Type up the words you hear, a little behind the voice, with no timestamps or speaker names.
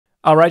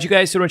Alright you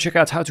guys, so we're going to check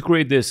out how to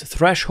create this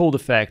threshold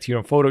effect here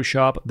in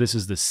Photoshop. This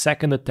is the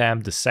second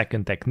attempt, the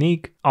second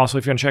technique. Also,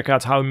 if you want to check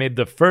out how we made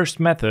the first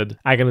method,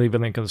 I'm going to leave a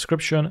link in the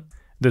description.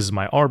 This is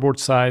my artboard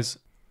size.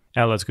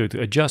 And let's go to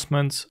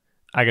adjustments.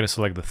 I'm going to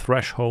select the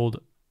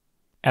threshold.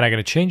 And I'm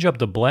going to change up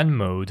the blend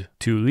mode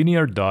to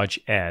linear dodge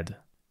add.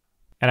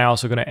 And I'm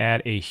also going to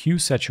add a hue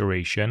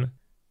saturation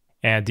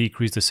and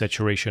decrease the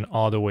saturation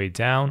all the way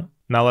down.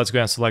 Now let's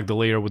go and select the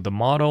layer with the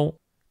model.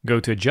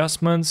 Go to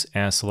adjustments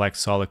and select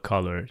solid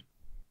color.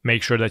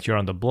 Make sure that you're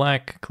on the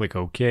black, click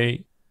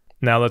OK.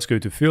 Now let's go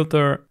to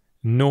filter,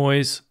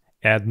 noise,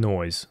 add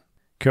noise.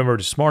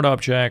 Convert to smart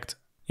object,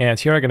 and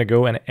here I'm gonna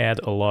go and add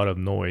a lot of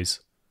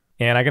noise.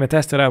 And I'm gonna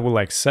test it out with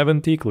like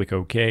 70, click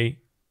OK.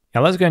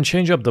 And let's go and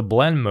change up the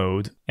blend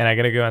mode, and I'm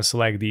gonna go and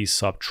select the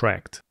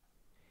subtract.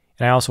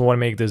 And I also wanna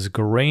make this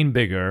grain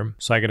bigger,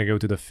 so I'm gonna go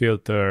to the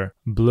filter,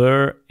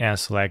 blur, and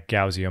select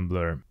Gaussian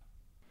blur.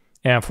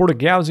 And for the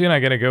Gaussian,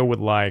 I'm gonna go with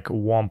like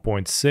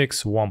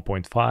 1.6,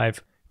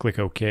 1.5, click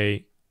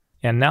OK.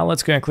 And now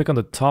let's go and click on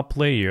the top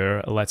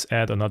layer. Let's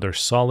add another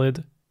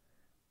solid.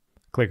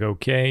 Click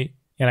OK.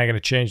 And I'm going to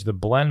change the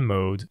blend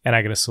mode and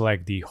I'm going to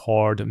select the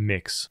hard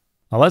mix.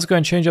 Now let's go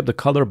and change up the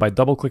color by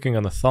double clicking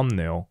on the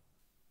thumbnail.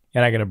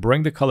 And I'm going to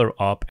bring the color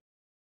up.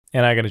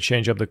 And I'm going to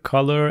change up the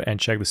color and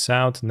check this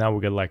out. Now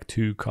we get like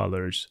two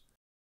colors.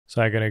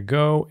 So I'm going to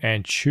go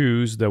and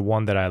choose the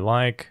one that I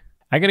like.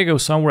 I'm going to go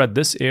somewhere at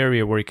this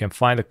area where you can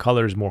find the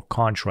colors more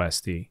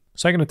contrasty.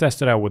 So I'm going to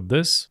test it out with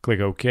this. Click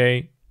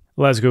OK.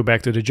 Let's go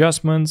back to the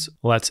adjustments.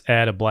 Let's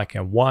add a black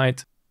and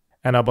white.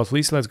 And now, but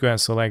least let's go and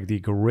select the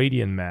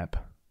gradient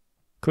map.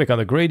 Click on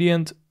the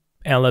gradient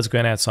and let's go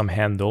and add some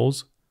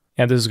handles.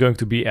 And this is going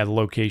to be at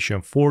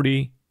location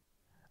 40.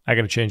 I'm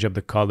going to change up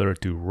the color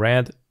to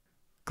red.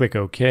 Click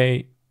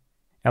OK.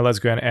 And let's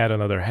go and add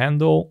another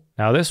handle.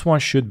 Now this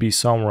one should be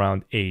somewhere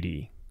around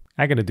 80.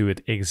 I'm going to do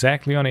it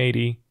exactly on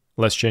 80.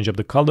 Let's change up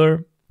the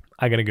color.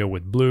 I'm going to go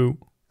with blue.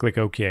 Click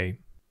OK.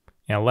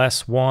 And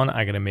last one,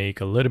 I'm going to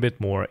make a little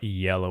bit more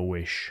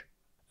yellowish.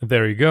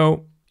 There you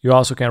go. You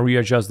also can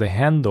readjust the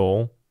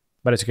handle,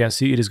 but as you can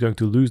see, it is going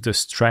to lose the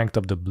strength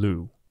of the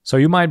blue. So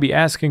you might be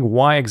asking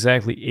why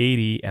exactly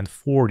 80 and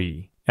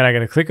 40. And I'm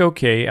going to click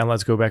OK, and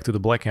let's go back to the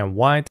black and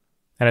white.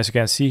 And as you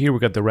can see here, we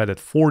got the red at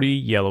 40,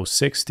 yellow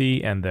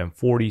 60, and then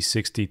 40,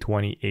 60,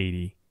 20,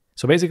 80.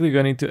 So basically,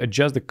 you're going to need to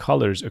adjust the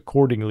colors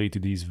accordingly to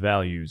these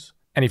values.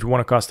 And if you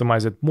want to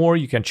customize it more,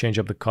 you can change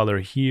up the color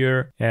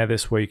here. And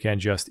this way you can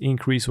just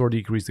increase or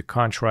decrease the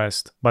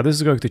contrast. But this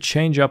is going to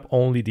change up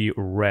only the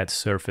red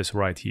surface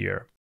right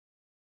here.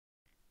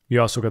 You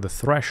also got the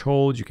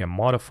threshold. You can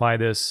modify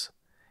this.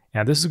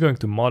 And this is going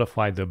to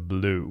modify the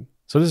blue.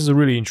 So this is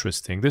really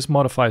interesting. This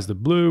modifies the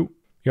blue.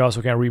 You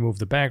also can remove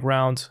the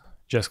background.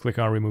 Just click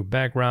on remove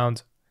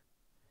background.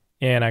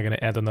 And I'm going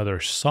to add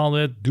another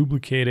solid,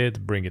 duplicate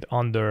it, bring it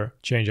under,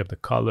 change up the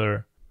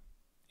color.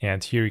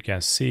 And here you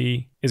can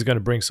see it's going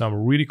to bring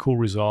some really cool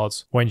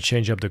results when you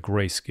change up the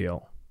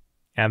grayscale.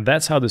 And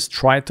that's how this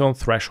tritone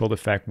threshold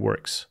effect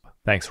works.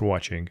 Thanks for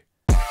watching.